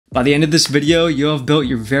By the end of this video, you'll have built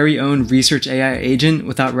your very own research AI agent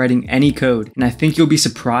without writing any code, and I think you'll be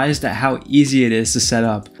surprised at how easy it is to set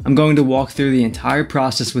up. I'm going to walk through the entire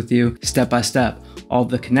process with you step by step. All of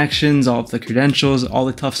the connections, all of the credentials, all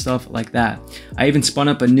the tough stuff like that. I even spun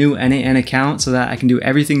up a new NAN account so that I can do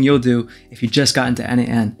everything you'll do if you just got into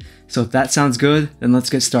NAN. So if that sounds good, then let's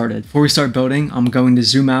get started. Before we start building, I'm going to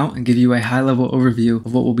zoom out and give you a high-level overview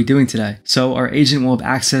of what we'll be doing today. So our agent will have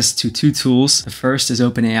access to two tools. The first is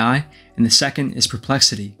OpenAI, and the second is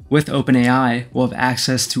Perplexity. With OpenAI, we'll have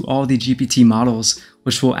access to all the GPT models,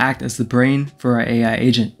 which will act as the brain for our AI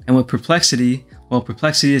agent. And with Perplexity, well,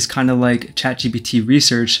 Perplexity is kind of like ChatGPT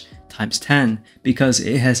research times 10 because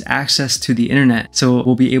it has access to the internet, so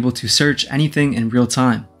we'll be able to search anything in real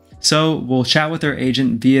time. So we'll chat with our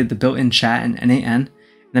agent via the built-in chat in NAN,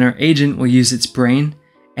 then our agent will use its brain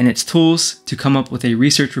and its tools to come up with a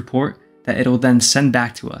research report that it'll then send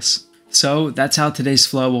back to us. So that's how today's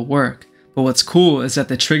flow will work. But what's cool is that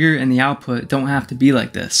the trigger and the output don't have to be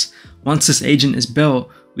like this. Once this agent is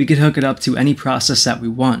built, we could hook it up to any process that we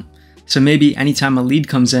want. So maybe anytime a lead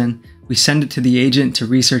comes in, we send it to the agent to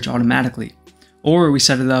research automatically. Or we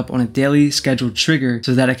set it up on a daily scheduled trigger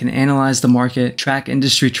so that it can analyze the market, track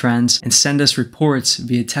industry trends, and send us reports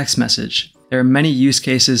via text message. There are many use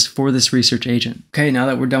cases for this research agent. Okay, now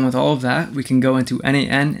that we're done with all of that, we can go into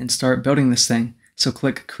NAN and start building this thing. So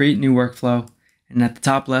click Create New Workflow, and at the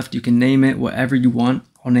top left, you can name it whatever you want.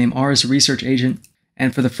 I'll name ours Research Agent.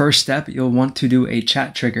 And for the first step, you'll want to do a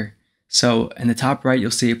chat trigger. So in the top right, you'll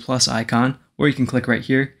see a plus icon, or you can click right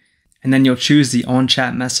here. And then you'll choose the on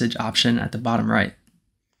chat message option at the bottom right.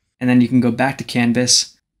 And then you can go back to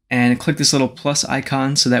Canvas and click this little plus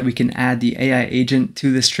icon so that we can add the AI agent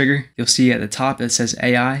to this trigger. You'll see at the top it says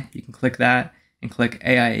AI. You can click that and click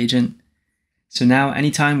AI agent. So now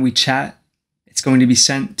anytime we chat, it's going to be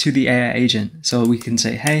sent to the AI agent. So we can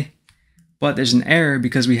say, hey, but there's an error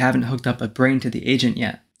because we haven't hooked up a brain to the agent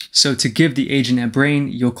yet. So to give the agent a brain,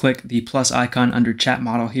 you'll click the plus icon under chat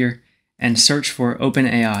model here and search for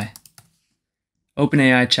OpenAI.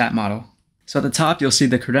 OpenAI chat model. So at the top, you'll see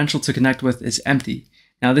the credential to connect with is empty.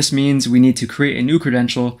 Now this means we need to create a new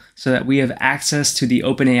credential so that we have access to the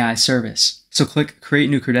OpenAI service. So click Create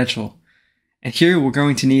New Credential. And here we're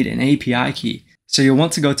going to need an API key. So you'll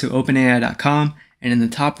want to go to openai.com, and in the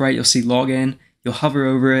top right, you'll see Login. You'll hover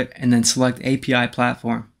over it and then select API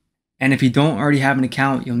Platform. And if you don't already have an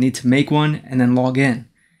account, you'll need to make one and then log in.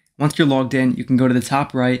 Once you're logged in, you can go to the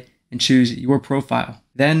top right and choose your profile.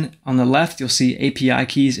 Then on the left, you'll see API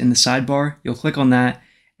keys in the sidebar. You'll click on that.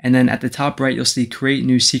 And then at the top right, you'll see Create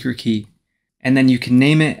New Secret Key. And then you can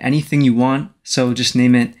name it anything you want. So just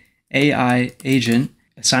name it AI Agent,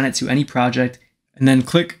 assign it to any project, and then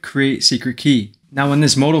click Create Secret Key. Now when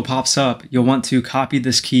this modal pops up, you'll want to copy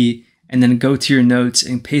this key and then go to your notes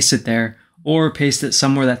and paste it there, or paste it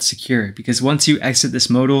somewhere that's secure, because once you exit this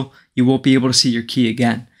modal, you won't be able to see your key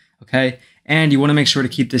again, okay? And you want to make sure to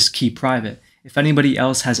keep this key private. If anybody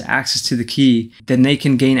else has access to the key, then they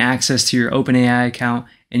can gain access to your OpenAI account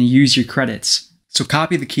and use your credits. So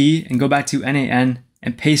copy the key and go back to NAN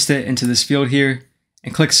and paste it into this field here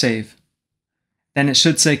and click Save. Then it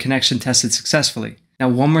should say connection tested successfully. Now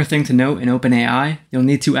one more thing to note in OpenAI, you'll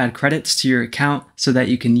need to add credits to your account so that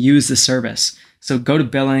you can use the service. So go to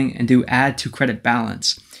billing and do add to credit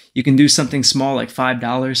balance. You can do something small like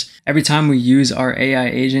 $5. Every time we use our AI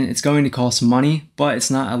agent, it's going to cost money, but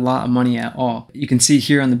it's not a lot of money at all. You can see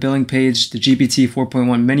here on the billing page, the GPT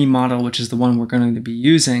 4.1 mini model, which is the one we're going to be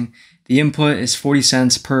using. The input is 40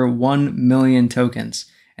 cents per 1 million tokens,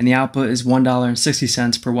 and the output is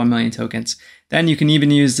 $1.60 per 1 million tokens. Then you can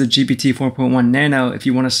even use the GPT 4.1 Nano if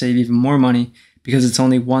you want to save even more money, because it's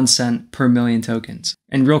only 1 cent per million tokens.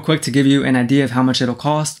 And real quick, to give you an idea of how much it'll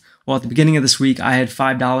cost, well, at the beginning of this week, I had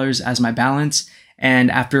 $5 as my balance,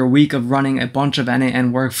 and after a week of running a bunch of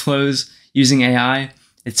NAN workflows using AI,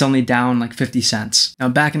 it's only down like 50 cents. Now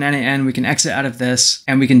back in NAN, we can exit out of this,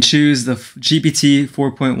 and we can choose the GPT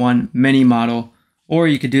 4.1 mini model, or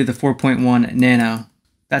you could do the 4.1 Nano.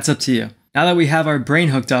 That's up to you. Now that we have our brain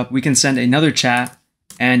hooked up, we can send another chat,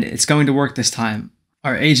 and it's going to work this time.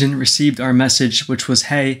 Our agent received our message, which was,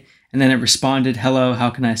 hey, and then it responded, hello,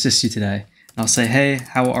 how can I assist you today? And I'll say, hey,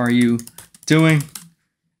 how are you doing?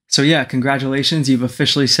 So yeah, congratulations, you've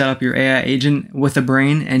officially set up your AI agent with a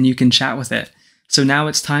brain and you can chat with it. So now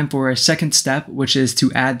it's time for our second step, which is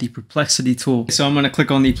to add the Perplexity tool. So I'm going to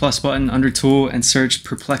click on the plus button under tool and search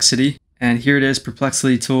Perplexity. And here it is,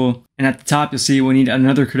 Perplexity tool. And at the top, you'll see we need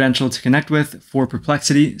another credential to connect with for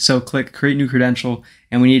Perplexity. So click Create New Credential,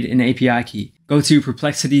 and we need an API key. Go to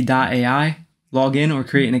perplexity.ai, log in or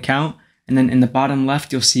create an account, And then in the bottom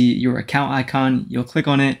left, you'll see your account icon. You'll click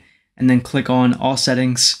on it and then click on all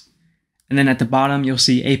settings. And then at the bottom, you'll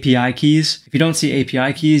see API keys. If you don't see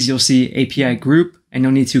API keys, you'll see API group, and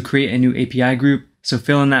you'll need to create a new API group. So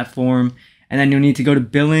fill in that form, and then you'll need to go to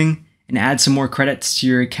billing and add some more credits to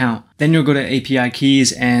your account. Then you'll go to API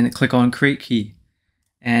keys and click on create key.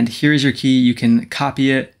 And here's your key. You can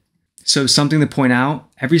copy it. So something to point out,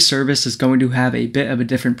 every service is going to have a bit of a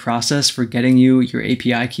different process for getting you your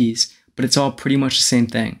API keys, but it's all pretty much the same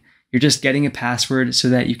thing. You're just getting a password so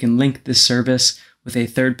that you can link this service with a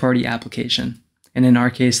third-party application. And in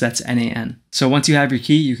our case, that's NAN. So once you have your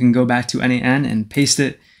key, you can go back to NAN and paste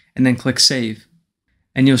it and then click save.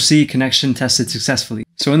 And you'll see connection tested successfully.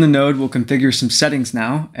 So in the node, we'll configure some settings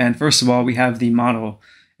now. And first of all, we have the model.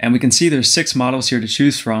 And we can see there's 6 models here to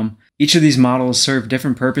choose from. Each of these models serve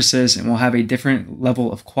different purposes and will have a different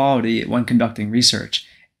level of quality when conducting research.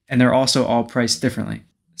 And they're also all priced differently.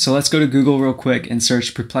 So let's go to Google real quick and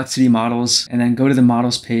search Perplexity models and then go to the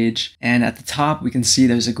models page. And at the top, we can see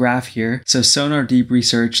there's a graph here. So Sonar Deep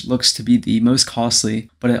Research looks to be the most costly,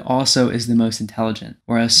 but it also is the most intelligent,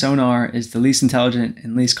 whereas Sonar is the least intelligent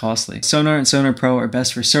and least costly. Sonar and Sonar Pro are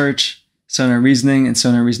best for search. Sonar Reasoning and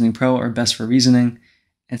Sonar Reasoning Pro are best for reasoning.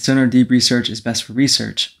 And Sonar Deep Research is best for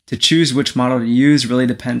research. To choose which model to use really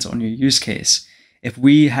depends on your use case. If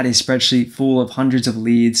we had a spreadsheet full of hundreds of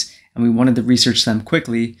leads and we wanted to research them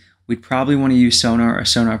quickly, we'd probably want to use Sonar or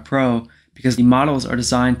Sonar Pro because the models are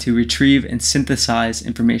designed to retrieve and synthesize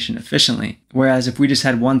information efficiently. Whereas if we just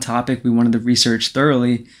had one topic we wanted to research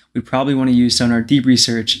thoroughly, we'd probably want to use Sonar Deep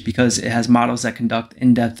Research because it has models that conduct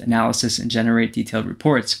in-depth analysis and generate detailed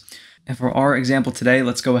reports. And for our example today,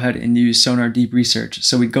 let's go ahead and use Sonar Deep Research.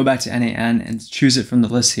 So we go back to NAN and choose it from the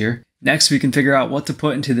list here. Next, we can figure out what to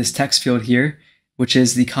put into this text field here, which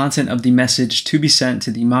is the content of the message to be sent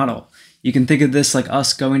to the model. You can think of this like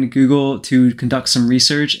us going to Google to conduct some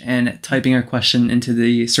research and typing our question into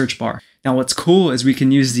the search bar. Now what's cool is we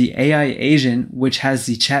can use the AI agent, which has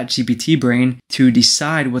the ChatGPT brain, to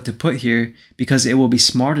decide what to put here because it will be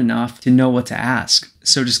smart enough to know what to ask.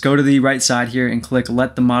 So just go to the right side here and click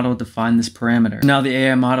let the model define this parameter. Now the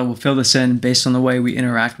AI model will fill this in based on the way we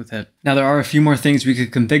interact with it. Now there are a few more things we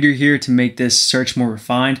could configure here to make this search more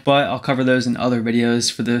refined, but I'll cover those in other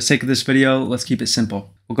videos. For the sake of this video, let's keep it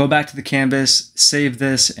simple. We'll go back to the canvas, save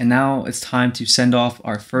this, and now it's time to send off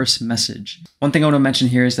our first message. One thing I want to mention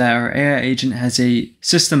here is that our AI agent has a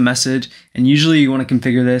system message, and usually you want to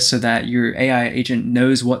configure this so that your AI agent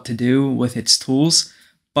knows what to do with its tools.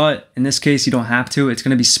 But in this case, you don't have to. It's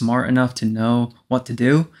going to be smart enough to know what to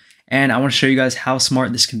do. And I want to show you guys how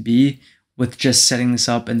smart this can be with just setting this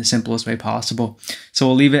up in the simplest way possible. So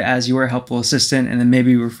we'll leave it as your helpful assistant, and then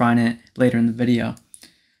maybe refine it later in the video.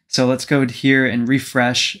 So let's go here and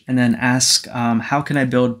refresh and then ask, how can I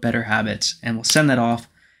build better habits? And we'll send that off.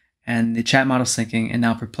 And the chat model's thinking, and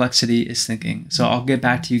now Perplexity is thinking. So I'll get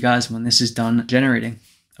back to you guys when this is done generating.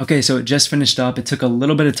 Okay, so it just finished up. It took a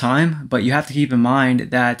little bit of time, but you have to keep in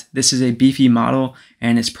mind that this is a beefy model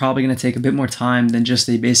and it's probably going to take a bit more time than just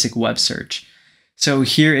a basic web search. So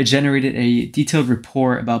here it generated a detailed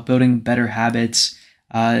report about building better habits.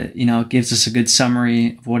 It gives us a good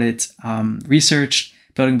summary of what it's researched.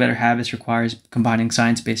 Building better habits requires combining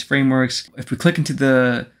science-based frameworks. If we click into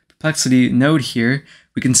the Perplexity node here,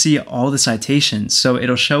 we can see all the citations. So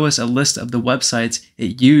it'll show us a list of the websites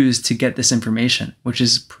it used to get this information, which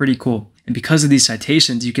is pretty cool. And because of these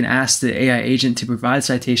citations, you can ask the AI agent to provide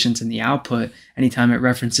citations in the output anytime it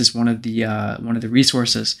references one of the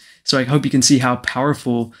resources. So I hope you can see how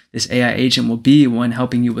powerful this AI agent will be when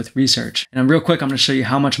helping you with research. And real quick, I'm going to show you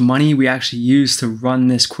how much money we actually used to run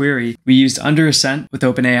this query. We used under a cent with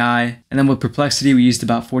OpenAI, and then with Perplexity, we used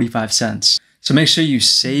about 45 cents. So make sure you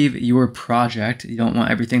save your project. You don't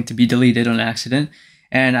want everything to be deleted on accident.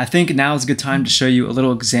 And I think now is a good time to show you a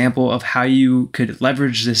little example of how you could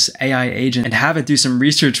leverage this AI agent and have it do some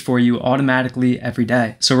research for you automatically every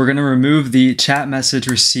day. So we're going to remove the chat message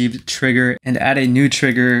received trigger and add a new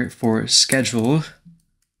trigger for schedule.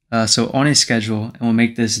 So on a schedule, and we'll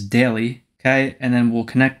make this daily. Okay. And then we'll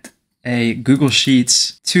connect a Google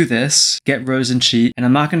Sheets to this, get rows and sheet. And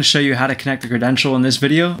I'm not going to show you how to connect the credential in this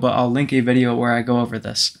video, but I'll link a video where I go over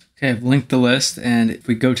this. Okay, I've linked the list, and if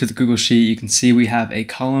we go to the Google Sheet, you can see we have a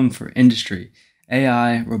column for industry,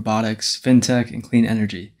 AI, robotics, fintech, and clean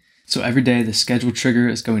energy. So every day the schedule trigger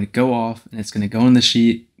is going to go off, and it's going to go in the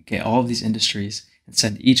sheet, get all of these industries, and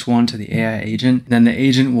send each one to the AI agent. And then the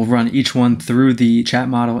agent will run each one through the chat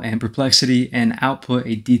model and Perplexity and output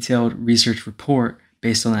a detailed research report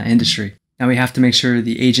based on that industry. Now we have to make sure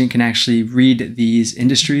the agent can actually read these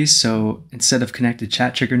industries. So instead of connected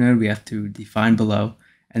chat trigger node, we have to define below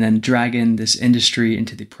and then drag in this industry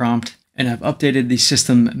into the prompt. And I've updated the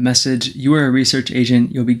system message. You are a research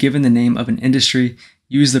agent. You'll be given the name of an industry.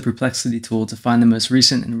 Use the Perplexity tool to find the most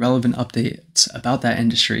recent and relevant updates about that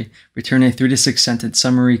industry. Return a 3 to 6 sentence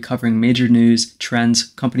summary covering major news, trends,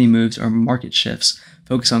 company moves, or market shifts.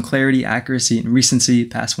 Focus on clarity, accuracy, and recency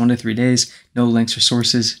past 1 to 3 days. No links or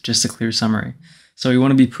sources, just a clear summary. So you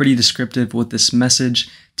want to be pretty descriptive with this message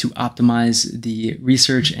to optimize the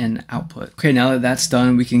research and output. Okay, now that that's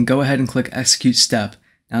done, we can go ahead and click Execute Step.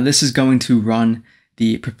 Now this is going to run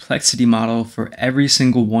the Perplexity model for every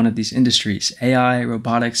single one of these industries: AI,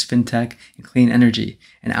 robotics, fintech, and clean energy,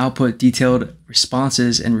 and output detailed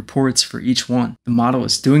responses and reports for each one. The model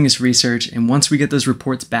is doing this research, and once we get those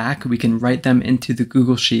reports back, we can write them into the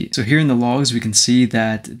Google Sheet. So here in the logs, we can see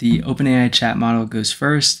that the OpenAI chat model goes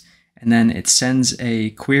first, and then it sends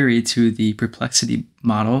a query to the Perplexity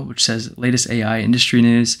model, which says latest AI industry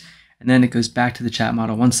news, and then it goes back to the chat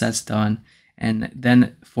model once that's done, and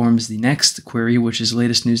then forms the next query, which is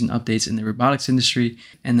latest news and updates in the robotics industry,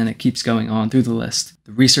 and then it keeps going on through the list.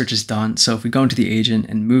 The research is done, so if we go into the agent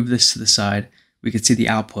and move this to the side, we can see the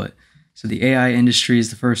output. So the AI industry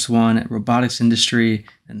is the first one, robotics industry,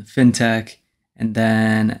 and the fintech, and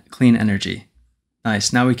then clean energy.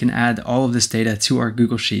 Nice, now we can add all of this data to our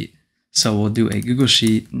Google Sheet. So we'll do a Google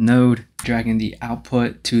Sheet node, dragging the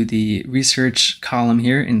output to the research column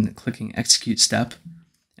here and clicking Execute Step.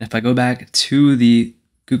 If I go back to the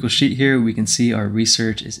Google Sheet here, we can see our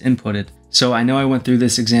research is inputted. So I know I went through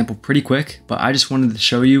this example pretty quick, but I just wanted to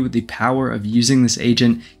show you the power of using this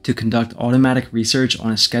agent to conduct automatic research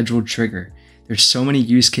on a scheduled trigger. There's so many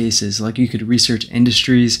use cases, like you could research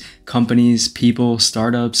industries, companies, people,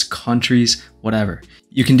 startups, countries, whatever.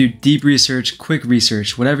 You can do deep research, quick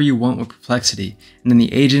research, whatever you want with Perplexity, and then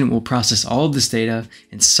the agent will process all of this data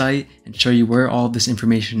and cite and show you where all of this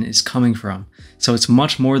information is coming from. So it's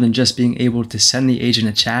much more than just being able to send the agent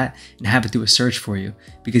a chat and have it do a search for you,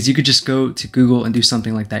 because you could just go to Google and do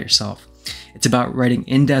something like that yourself. It's about writing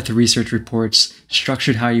in-depth research reports,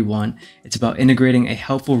 structured how you want. It's about integrating a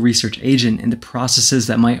helpful research agent into processes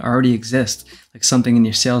that might already exist, like something in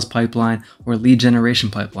your sales pipeline or lead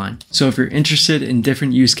generation pipeline. So if you're interested in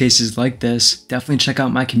different use cases like this, definitely check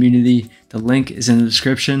out my community. The link is in the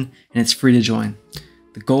description and it's free to join.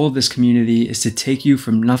 The goal of this community is to take you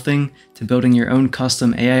from nothing to building your own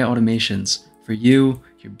custom AI automations for you,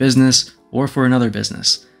 your business, or for another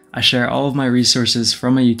business. I share all of my resources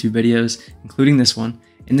from my YouTube videos, including this one,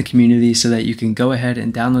 in the community so that you can go ahead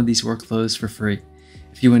and download these workflows for free.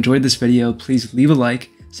 If you enjoyed this video, please leave a like,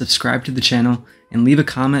 subscribe to the channel, and leave a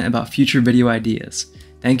comment about future video ideas.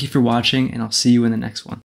 Thank you for watching, and I'll see you in the next one.